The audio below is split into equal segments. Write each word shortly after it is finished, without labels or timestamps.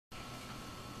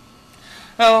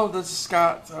Hello, this is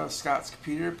Scott, Scott's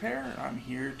Computer Repair. I'm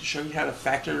here to show you how to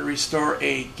factory restore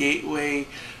a Gateway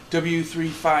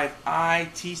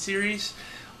w350i T-Series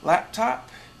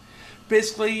laptop.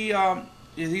 Basically, you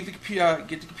leave the computer,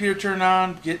 get the computer turned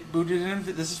on, get booted in.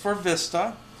 This is for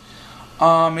Vista.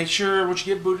 Make sure once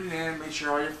you get booted in, make sure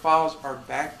all your files are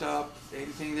backed up.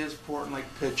 Anything that's important like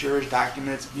pictures,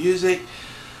 documents, music,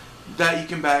 that you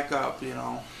can back up, you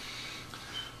know.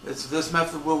 This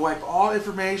method will wipe all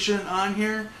information on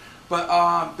here,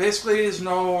 but basically there's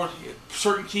no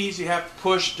certain keys you have to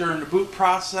push during the boot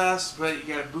process, but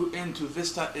you got to boot into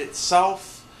Vista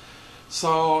itself.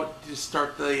 So just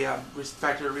start the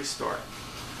factory restore.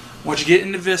 Once you get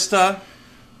into Vista,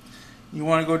 you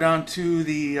want to go down to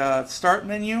the Start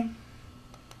menu.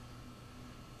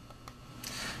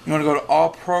 You want to go to All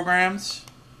Programs.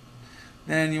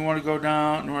 Then you want to go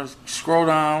down, you want to scroll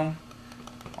down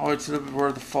all the way to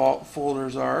where the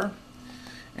folders are,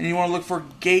 and you want to look for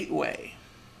Gateway.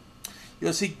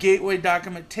 You'll see Gateway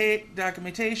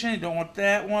documentation. You don't want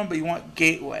that one, but you want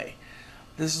Gateway.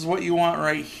 This is what you want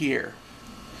right here.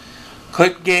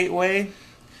 Click Gateway,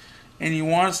 and you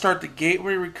want to start the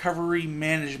Gateway Recovery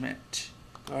Management.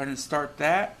 Go ahead and start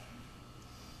that.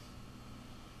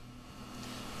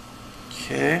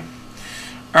 Okay.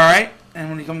 Alright, and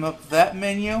when you come up to that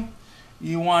menu,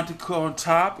 you want to go on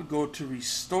top, go to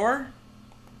Restore.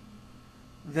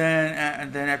 Then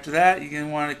after that, you're going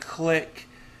to want to click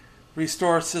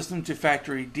Restore System to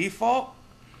Factory Default.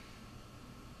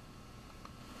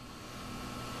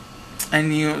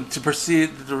 And to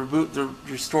proceed to reboot,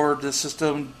 restore the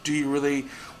system, do you really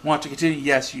want to continue?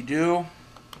 Yes, you do.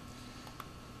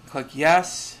 Click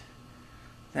Yes.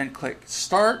 Then click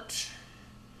Start.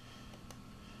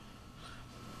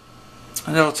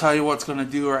 And it'll tell you what's going to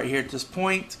do right here at this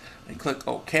point. And click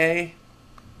OK.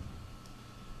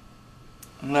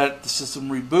 And let the system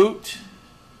reboot.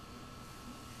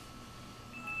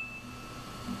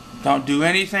 Don't do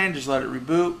anything, just let it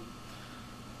reboot.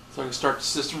 So I can start the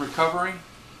system recovery.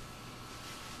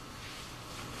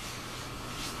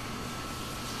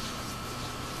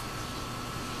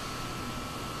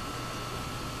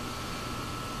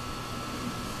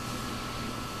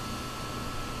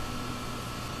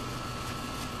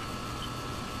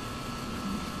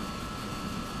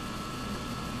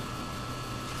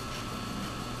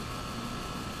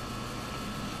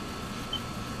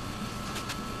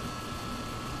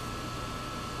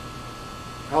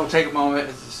 It'll take a moment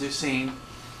as you've seen.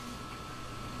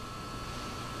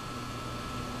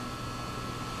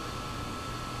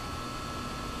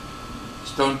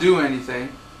 Just don't do anything.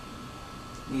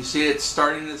 You see it's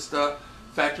starting this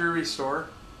factory restore.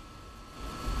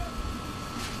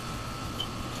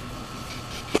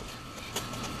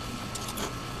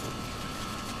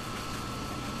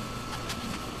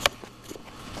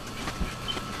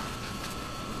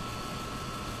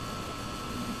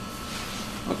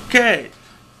 Okay.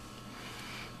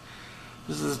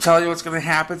 This is to tell you what's going to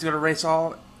happen. It's going to erase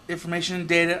all information and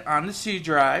data on the C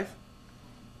drive.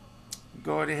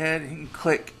 Go ahead and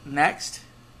click Next.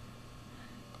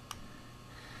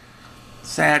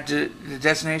 Set the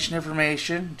destination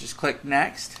information. Just click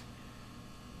Next.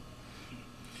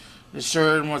 Be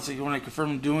sure once you want to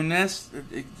confirm doing this,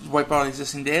 wipe out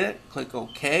existing data. Click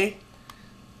OK.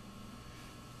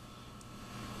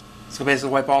 So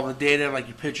basically wipe all the data like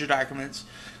your picture documents.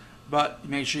 But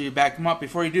make sure you back them up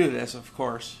before you do this, of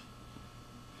course.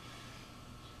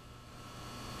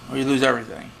 Or you lose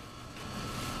everything.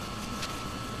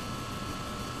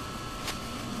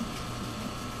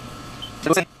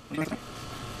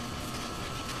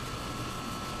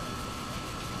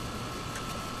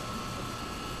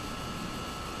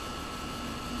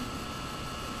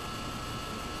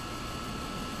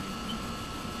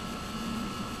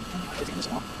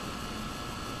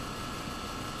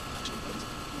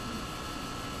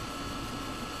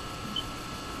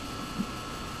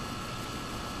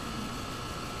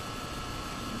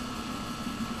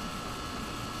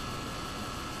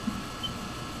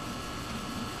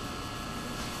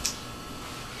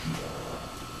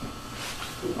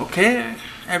 Okay,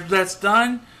 after that's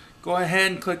done, go ahead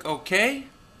and click OK.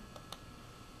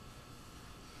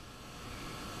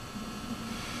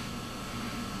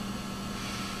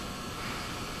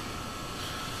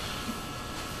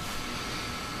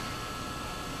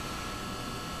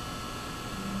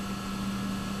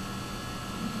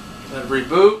 Then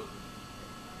reboot.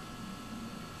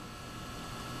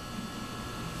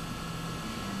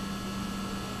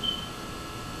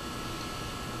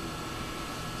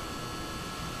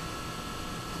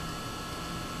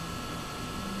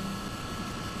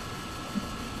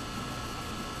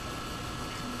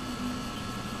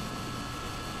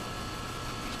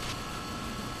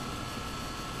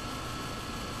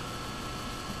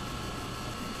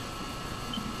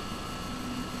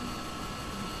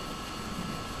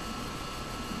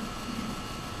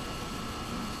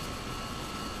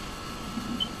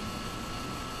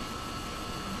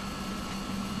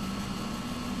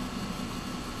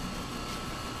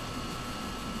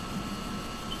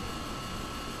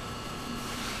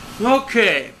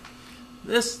 Okay,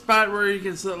 this spot where you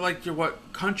can select like your what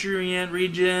country you're in,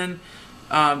 region,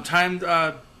 time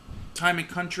and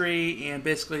country, and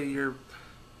basically your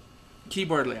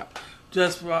keyboard layout.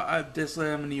 Just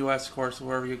I'm in the U.S. of course,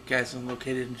 wherever you guys are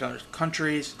located in other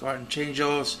countries, go ahead and change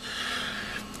those.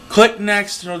 Click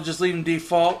next, and it'll just leave them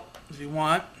default if you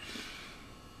want.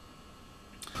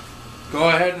 Go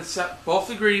ahead and accept both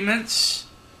agreements.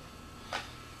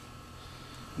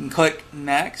 And click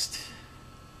next.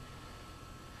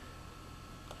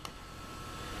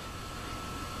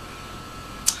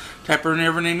 Type in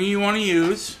whatever name you want to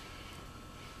use.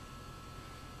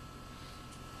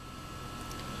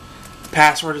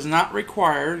 Password is not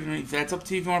required. That's up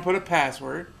to you if you want to put a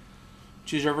password.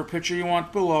 Choose whatever picture you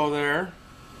want below there.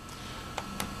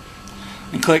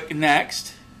 And click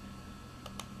next.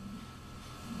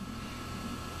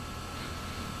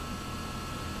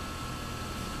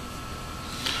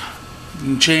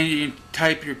 You can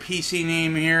type your PC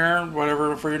name here,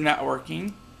 whatever for your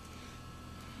networking.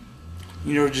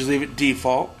 Just leave it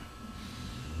default.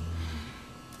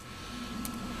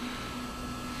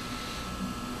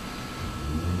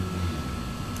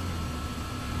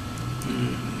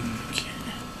 Okay.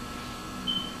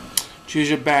 Choose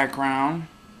your background,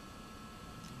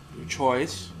 your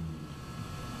choice.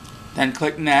 Then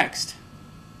click next.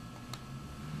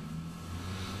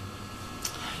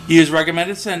 Use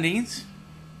recommended sendings.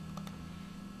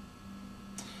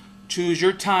 Choose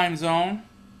your time zone.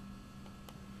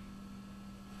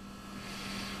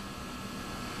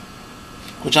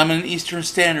 Which I'm in Eastern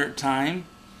Standard Time.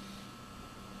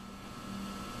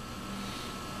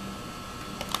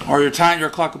 Or your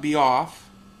clock will be off.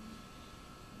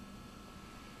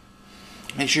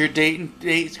 Make sure your date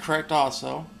is correct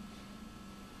also.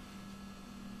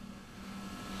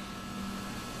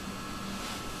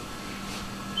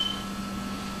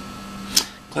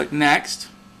 Click next.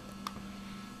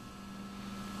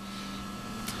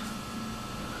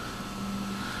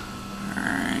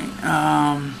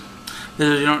 Alright,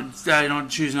 you don't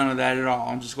choose none of that at all.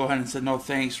 I'll just go ahead and say no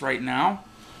thanks right now.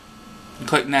 And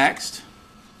click next.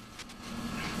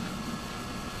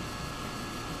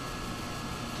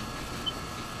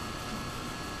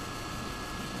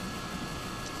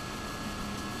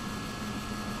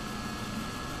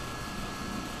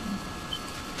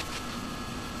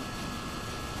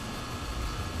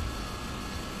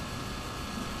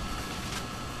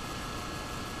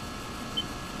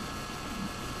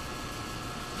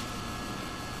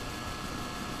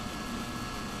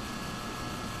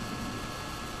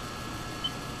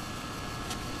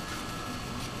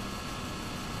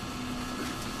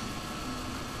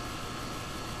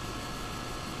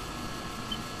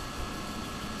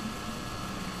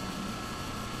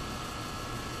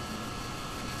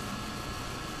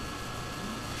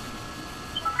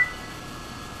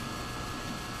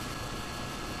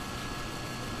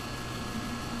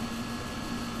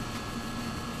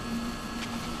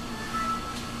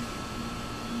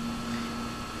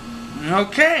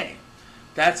 Okay,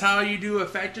 that's how you do a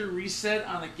factory reset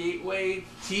on the Gateway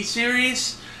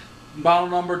T-Series, model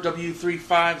number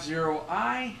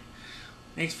w350i.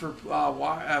 Thanks for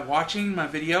watching my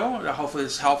video. Hopefully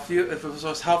this helped you. If it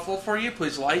was helpful for you,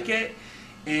 please like it,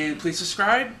 and please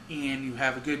subscribe, and you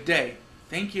have a good day.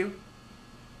 Thank you.